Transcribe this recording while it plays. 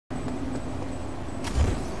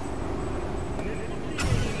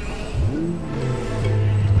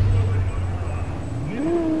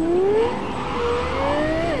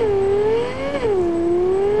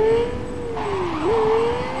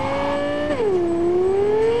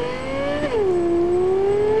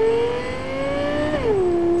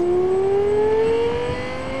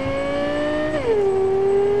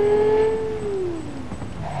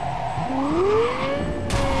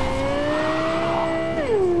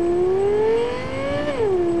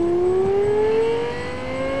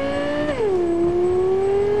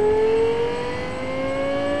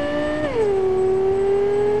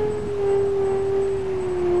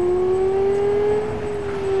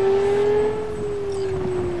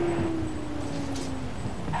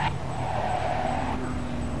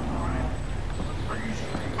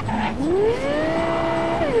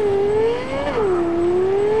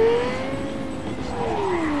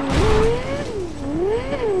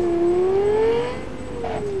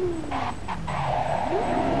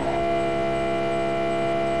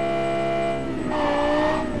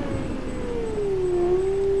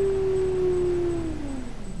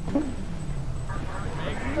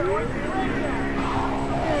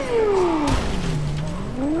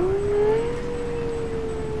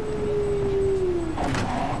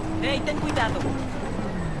Hey, ten cuidado.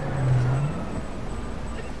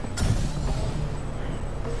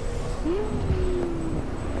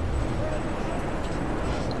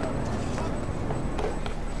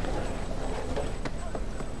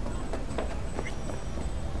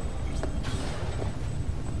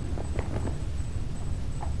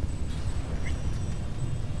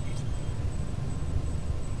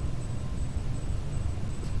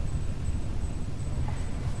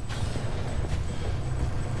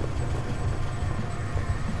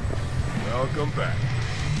 Welcome back.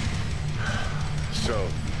 So,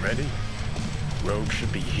 ready? Rogue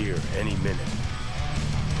should be here any minute.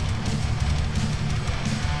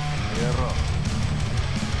 You're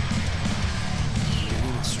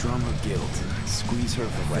gonna strum her guilt, squeeze her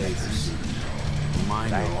for favors.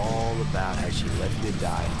 Remind her all about how she left you to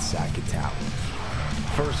die in Saka Tower.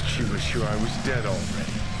 First, she was sure I was dead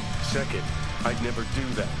already. Second, I'd never do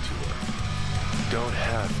that to her. Don't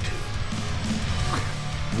have to.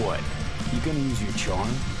 What? You gonna use your charm?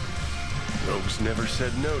 Rogue's never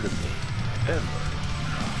said no to me. Ever.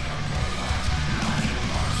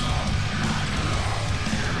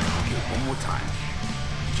 Okay, one more time.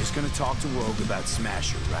 You're just gonna talk to Rogue about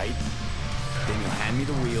Smasher, right? Then you'll hand me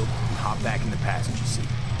the wheel and hop back in the passenger seat.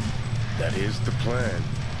 That is the plan.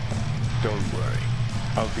 Don't worry.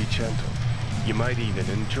 I'll be gentle. You might even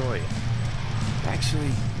enjoy it.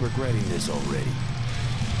 Actually, regretting this already.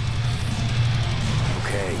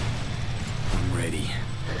 Okay, I'm ready.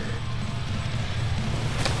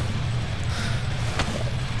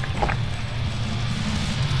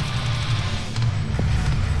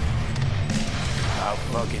 About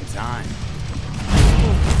fucking time.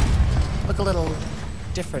 Look a little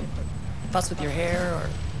different. Fuss with your hair, or...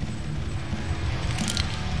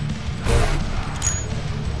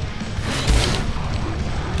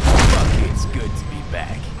 Fuck, it's good to be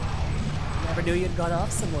back. Never knew you'd gone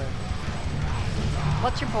off somewhere.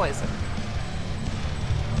 What's your poison?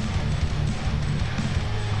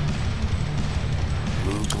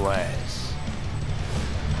 Blue glass.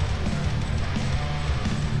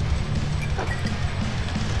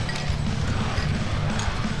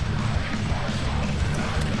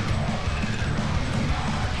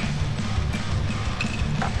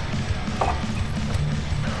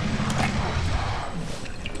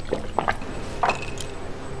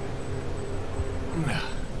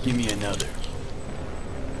 Give me another.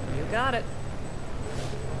 You got it.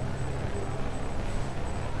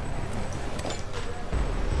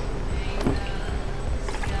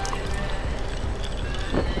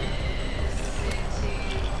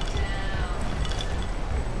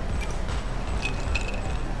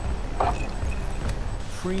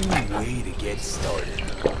 Premium way to get started.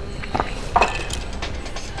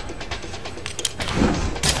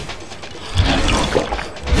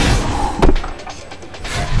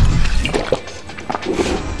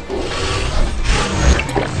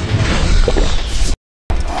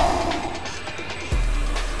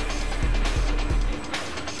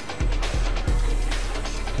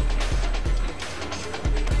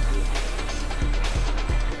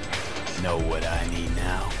 Know what I need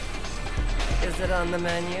now? Is it on the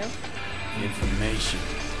menu? Information.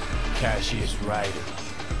 Cassius Ryder.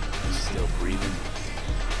 He's still breathing.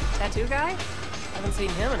 Tattoo guy? Haven't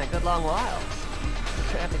seen him in a good long while. I'm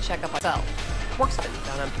gonna have to check up myself. Worksman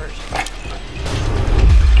down on Persian.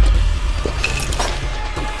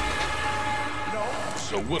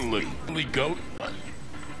 So what'll it really go?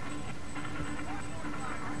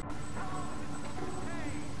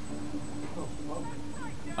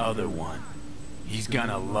 Other one. He's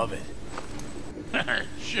gonna love it.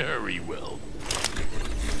 Sure he will.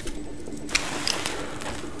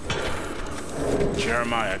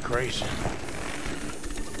 Jeremiah Grayson.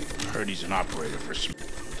 Heard he's an operator for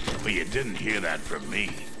but you didn't hear that from me.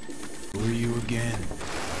 Who are you again?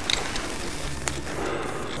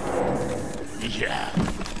 Yeah,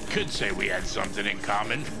 could say we had something in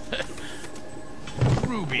common.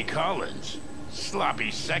 Ruby Collins.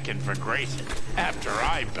 Sloppy second for Grayson after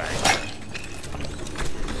I banged her.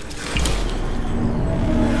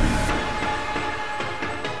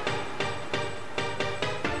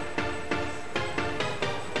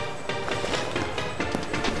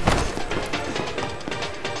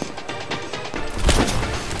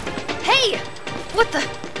 Hey! What the?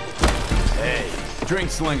 Hey, drink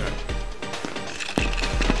slinger.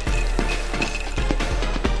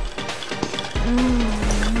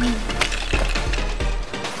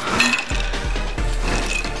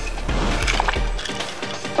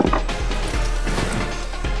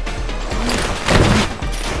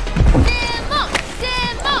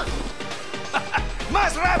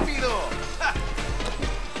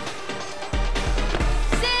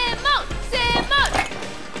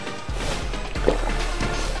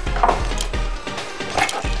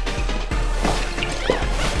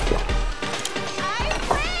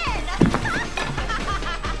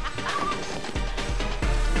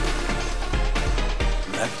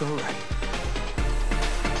 story.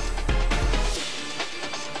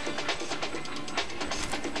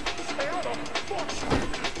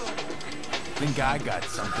 Think I got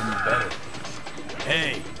something better.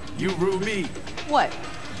 Hey, you Ruby! What?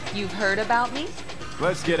 You've heard about me?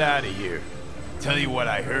 Let's get out of here. Tell you what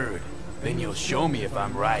I heard, then you'll show me if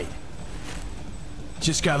I'm right.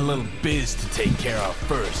 Just got a little biz to take care of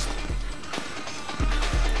first.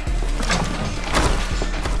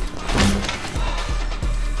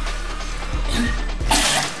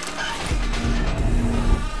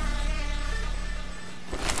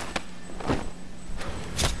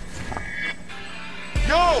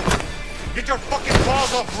 Yo! Get your fucking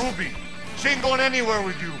balls off Ruby! She ain't going anywhere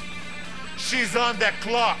with you. She's on that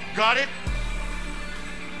clock, got it?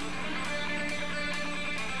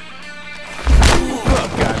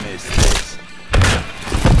 Look, I missed this.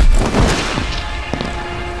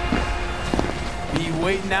 Be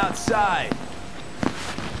waiting outside.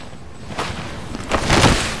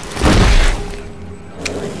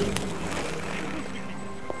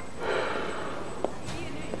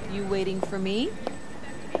 You waiting for me?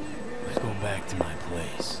 Let's go back to my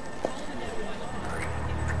place.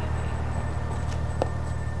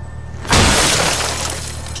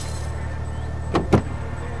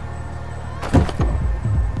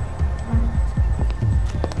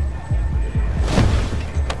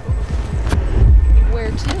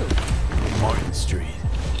 Where to? Martin Street.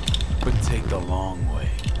 But take the long way.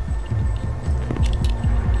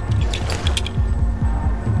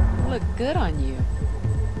 Look good on you.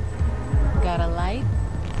 Got a light?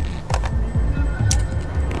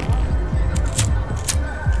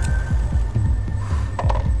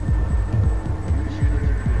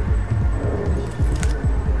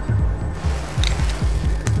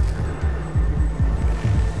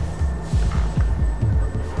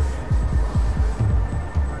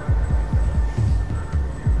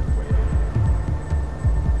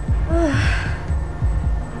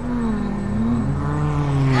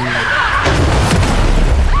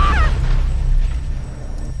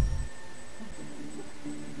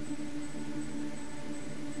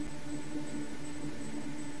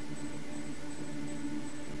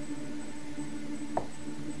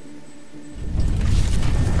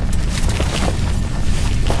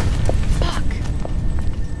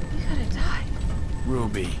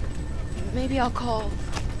 Ruby. Maybe I'll call.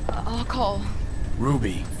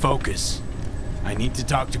 Ruby, focus. I need to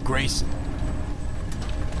talk to Grayson.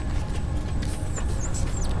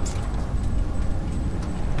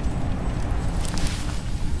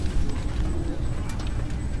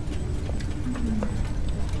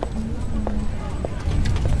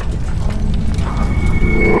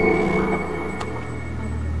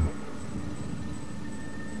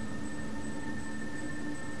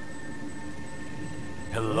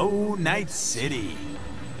 Hello, Night City.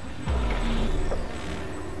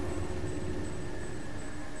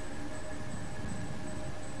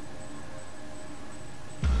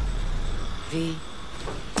 V.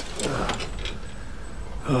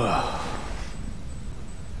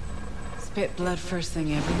 Spit blood first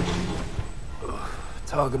thing every morning.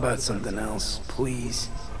 Talk about something else, please.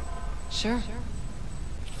 Sure.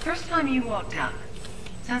 First time you walked out,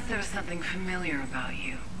 sensed there was something familiar about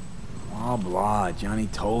you. Blah, blah. Johnny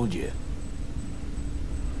told you.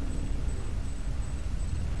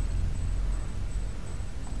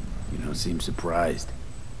 You don't seem surprised.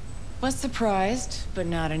 Was surprised, but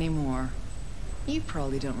not anymore. You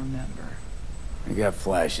probably don't remember. I got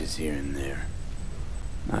flashes here and there.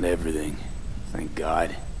 Not everything, thank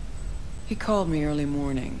God. He called me early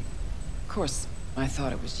morning. Of course, I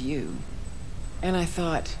thought it was you. And I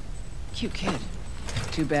thought, cute kid.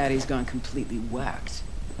 Too bad he's gone completely whacked.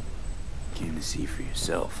 Came to see for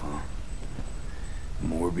yourself, huh?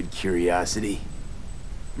 Morbid curiosity?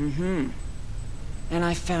 Mm-hmm. And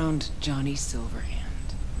I found Johnny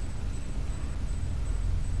Silverhand.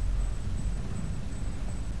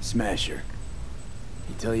 Smasher.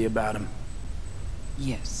 He tell you about him?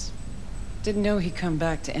 Yes. Didn't know he'd come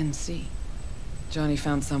back to NC. Johnny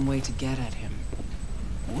found some way to get at him.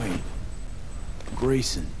 Wait.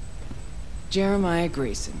 Grayson. Jeremiah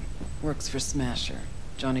Grayson. Works for Smasher.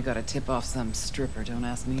 Johnny got a tip off some stripper, don't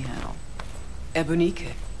ask me how.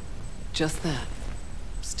 Ebonique. Just that.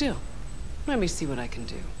 Still, let me see what I can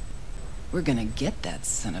do. We're gonna get that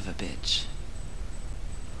son of a bitch.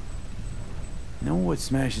 Know what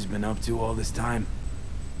Smash has been up to all this time?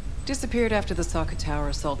 Disappeared after the Sokka Tower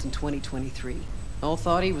assault in 2023. All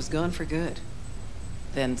thought he was gone for good.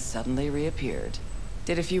 Then suddenly reappeared.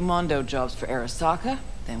 Did a few Mondo jobs for Arasaka,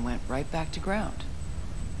 then went right back to ground.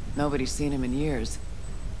 Nobody's seen him in years.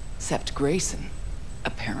 Except Grayson,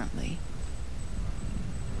 apparently.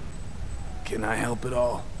 Can I help at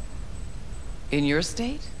all? In your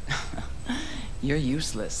state? You're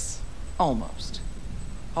useless. Almost.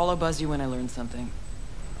 I'll buzz you when I learn something.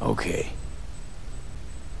 Okay.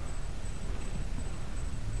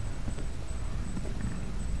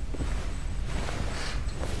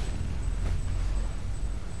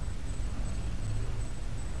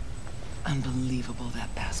 Unbelievable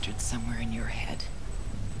that bastard's somewhere in your head.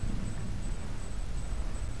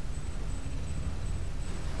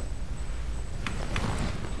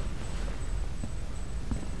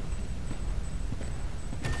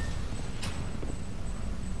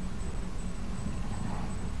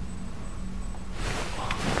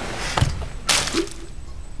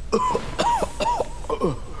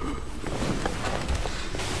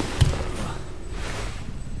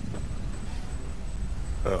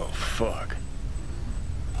 Oh, fuck.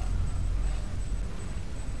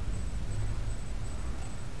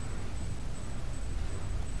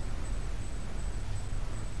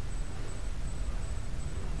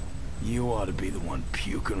 You ought to be the one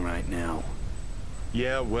puking right now.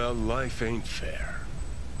 Yeah, well, life ain't fair.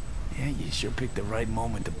 Yeah, you sure picked the right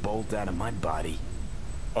moment to bolt out of my body.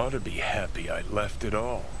 Ought to be happy I left it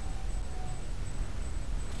all.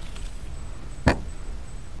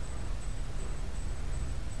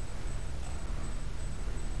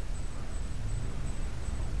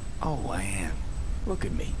 Oh, I am. Look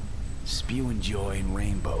at me. Spewing joy and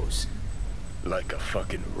rainbows. Like a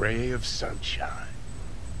fucking ray of sunshine.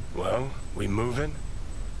 Well, we moving?